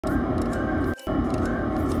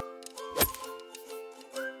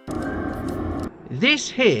this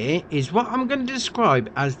here is what I'm going to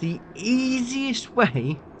describe as the easiest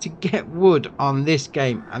way to get wood on this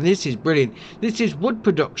game, and this is brilliant. This is wood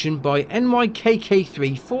production by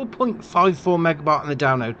NYKK3, 4.54 megabyte on the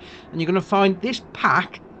download, and you're going to find this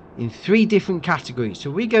pack in 3 different categories.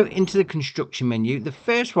 So we go into the construction menu. The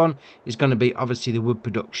first one is going to be obviously the wood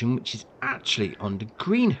production, which is actually under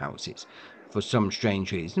greenhouses for some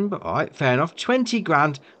strange reason, but all right, fair enough. 20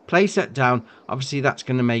 grand, place that down. Obviously that's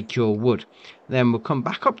going to make your wood. Then we'll come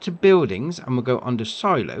back up to buildings and we'll go under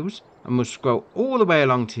silos, and we'll scroll all the way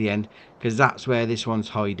along to the end because that's where this one's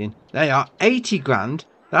hiding. They are 80 grand.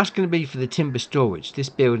 That's going to be for the timber storage, this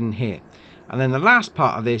building here. And then the last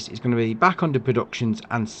part of this is going to be back under productions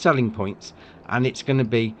and selling points, and it's going to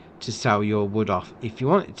be to sell your wood off if you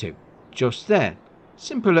wanted to. Just there.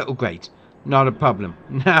 Simple little grate. Not a problem.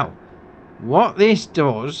 Now, what this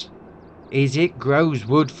does is it grows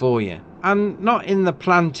wood for you, and not in the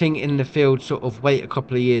planting in the field sort of wait a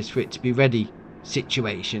couple of years for it to be ready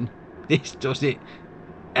situation. This does it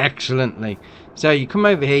excellently. So you come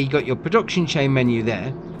over here, you got your production chain menu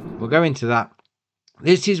there. We'll go into that.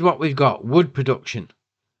 This is what we've got, wood production.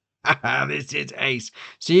 This is ace.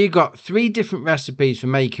 So you've got 3 different recipes for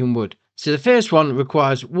making wood. So the first one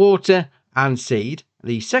requires water and seed.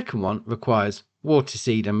 The second one requires water,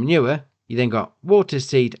 seed and manure. You then got water,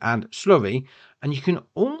 seed and slurry, and you can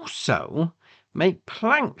also make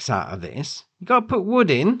planks out of this. You got to put wood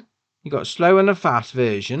in. You got a slow and a fast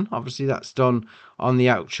version. Obviously that's done on the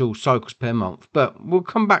actual cycles per month, but we'll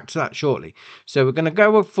come back to that shortly. So we're going to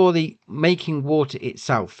go for the making water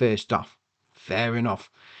itself first off. Fair enough.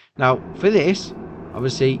 Now for this,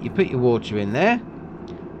 obviously you put your water in there.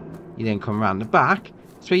 You then come around the back.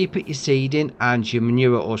 So you put your seed in and your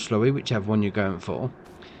manure or slurry, whichever one you're going for.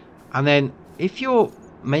 And then if you're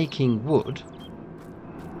making wood,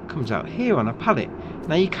 it comes out here on a pallet.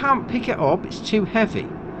 Now you can't pick it up, it's too heavy.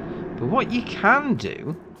 But what you can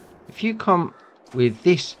do, if you come with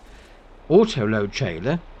this auto load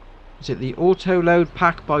trailer, is it the auto load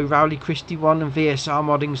pack by Rowley Christie 1 and VSR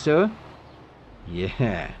Modding Sir?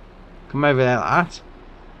 Yeah, come over there like that.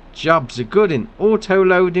 Jobs are good in auto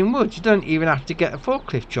loading wood. You don't even have to get a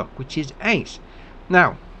forklift truck, which is ace.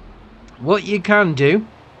 Now, what you can do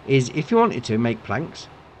is, if you wanted to make planks,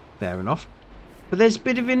 fair enough, but there's a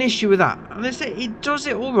bit of an issue with that. And they say it does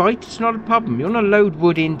it all right, it's not a problem. You want to load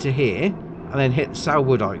wood into here and then hit the sell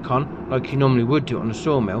wood icon like you normally would do on a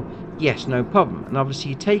sawmill. Yes, no problem. And obviously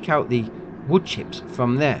you take out the wood chips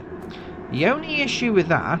from there. The only issue with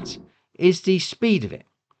that is the speed of it.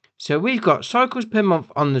 So we've got cycles per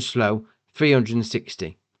month on the slow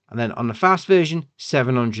 360, and then on the fast version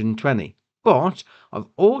 720. But I've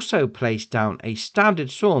also placed down a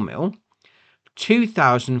standard sawmill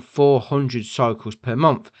 2,400 cycles per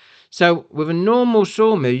month. So with a normal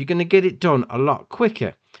sawmill you're going to get it done a lot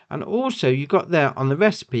quicker. And also you got there on the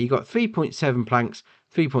recipe, you got 3.7 planks,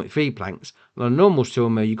 3.3 planks. On a normal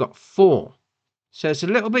sawmill you got 4. So it's a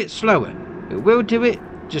little bit slower. It will do it,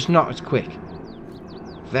 just not as quick.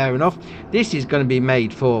 Fair enough. This is going to be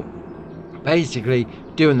made for basically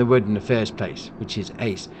doing the wood in the first place, which is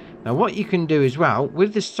ace. Now what you can do as well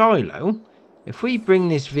with the silo, if we bring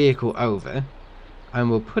this vehicle over and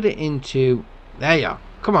we'll put it into, there you are,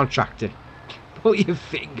 come on tractor, put your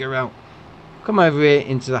finger out, come over here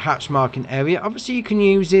into the hatch marking area. Obviously you can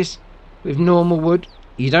use this with normal wood,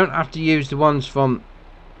 you don't have to use the ones from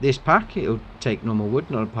this pack, it'll take normal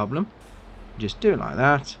wood, not a problem. Just do it like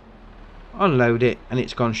that, unload it, and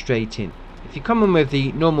it's gone straight in. If you come in with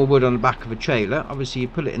the normal wood on the back of a trailer, obviously you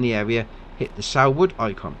put it in the area, hit the sell wood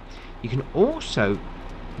icon. You can also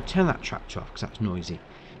turn that tractor off because that's noisy.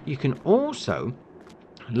 You can also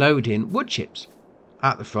load in wood chips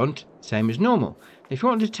at the front, same as normal. If you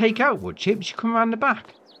want to take out wood chips, you come around the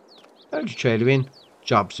back, load your trailer in,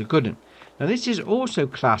 jobs are good. Now this is also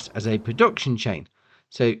classed as a production chain,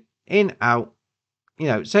 so in, out, you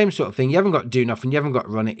know, same sort of thing. You haven't got to do nothing, you haven't got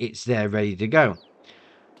to run it, it's there ready to go.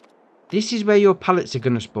 This is where your pallets are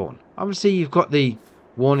going to spawn. Obviously you've got the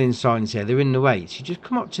warning signs here, they're in the way, so you just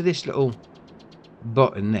come up to this little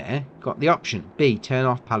button there, got the option B, turn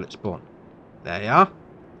off pallet spawn. There you are,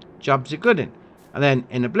 jobs are good in. And then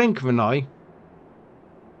in a blink of an eye,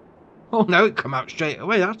 oh no, it come out straight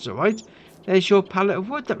away, that's alright. There's your pallet of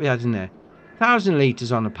wood that we had in there, 1,000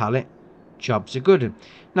 litres on a pallet, jobs are good in.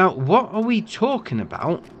 Now what are we talking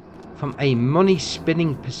about from a money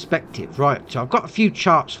spinning perspective? Right, so I've got a few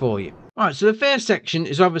charts for you. Alright, so the first section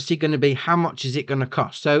is obviously going to be how much is it going to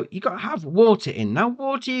cost. So you've got to have water in. Now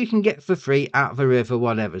water you can get for free out of a river,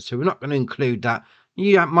 whatever. So we're not going to include that.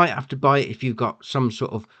 You might have to buy it if you've got some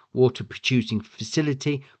sort of water producing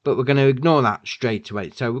facility, but we're going to ignore that straight away.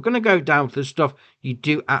 So we're going to go down for the stuff you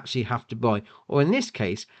do actually have to buy, or in this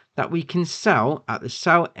case, that we can sell at the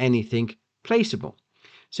sell anything placeable.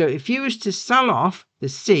 So if you was to sell off the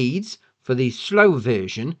seeds for the slow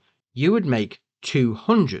version, you would make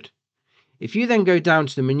 200. If you then go down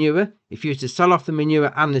to the manure, if you were to sell off the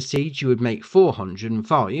manure and the seeds, you would make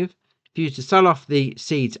 405. If you were to sell off the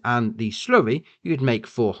seeds and the slurry, you'd make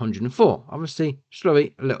 404. Obviously,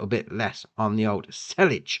 slurry a little bit less on the old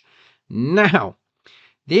sellage. Now,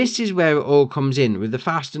 this is where it all comes in with the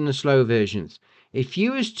fast and the slow versions. If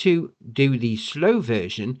you was to do the slow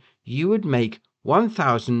version, you would make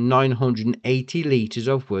 1,980 litres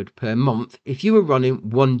of wood per month if you were running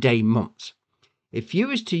 1 day months. If you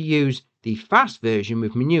was to use the fast version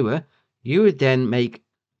with manure, you would then make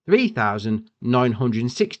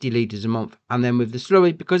 3,960 litres a month, and then with the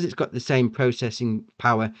slurry, because it's got the same processing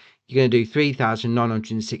power, you're going to do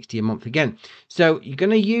 3,960 a month again. So you're going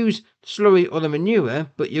to use slurry or the manure,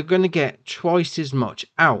 but you're going to get twice as much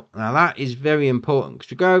out. Now that is very important, because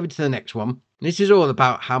we go over to the next one. This is all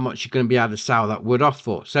about how much you're going to be able to sell that wood off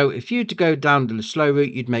for. So if you were to go down to the slow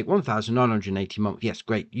route, you'd make 1,980 a month. Yes,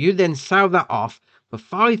 great. You then sell that off for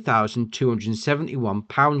 £5,271,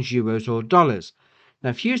 euros or dollars. Now,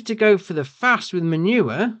 if you used to go for the fast with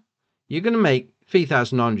manure, you're going to make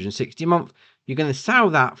 3,960 a month. You're going to sell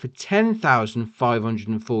that for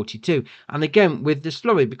 10,542. And again, with the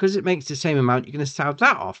slurry, because it makes the same amount, you're going to sell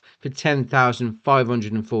that off for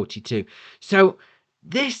 10,542. So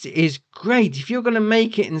this is great. If you're going to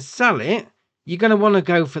make it and sell it, you're going to want to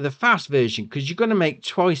go for the fast version because you're going to make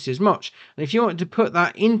twice as much. And if you want to put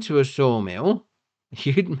that into a sawmill,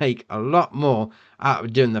 you'd make a lot more out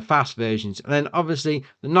of doing the fast versions. And then obviously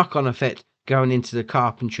the knock-on effect going into the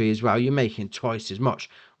carpentry as well, you're making twice as much,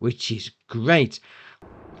 which is great.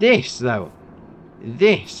 This though,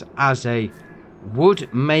 this as a wood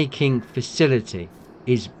making facility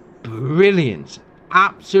is brilliant.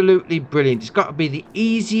 Absolutely brilliant. It's got to be the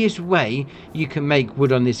easiest way you can make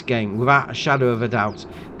wood on this game without a shadow of a doubt,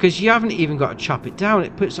 because you haven't even got to chop it down.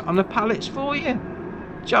 It puts it on the pallets for you.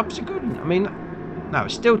 Jobs are good. I mean, now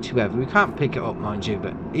it's still too heavy, we can't pick it up, mind you,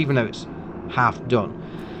 but even though it's half done,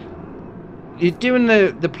 you're doing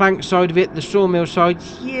the plank side of it, the sawmill side,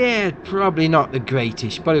 yeah, probably not the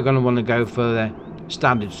greatest. Probably going to want to go for the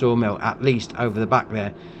standard sawmill, at least over the back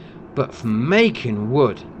there. But for making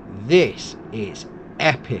wood, this is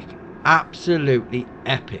epic. Absolutely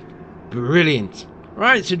epic. Brilliant.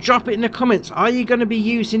 Right, so drop it in the comments. Are you going to be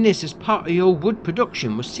using this as part of your wood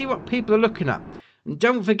production? We'll see what people are looking at. And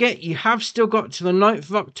don't forget, you have still got to the 9th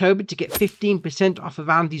of October to get 15% off of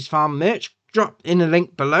Andy's Farm merch. Drop in a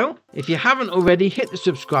link below. If you haven't already, hit the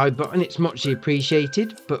subscribe button. It's muchly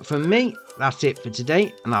appreciated. But for me, that's it for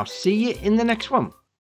today, and I'll see you in the next one.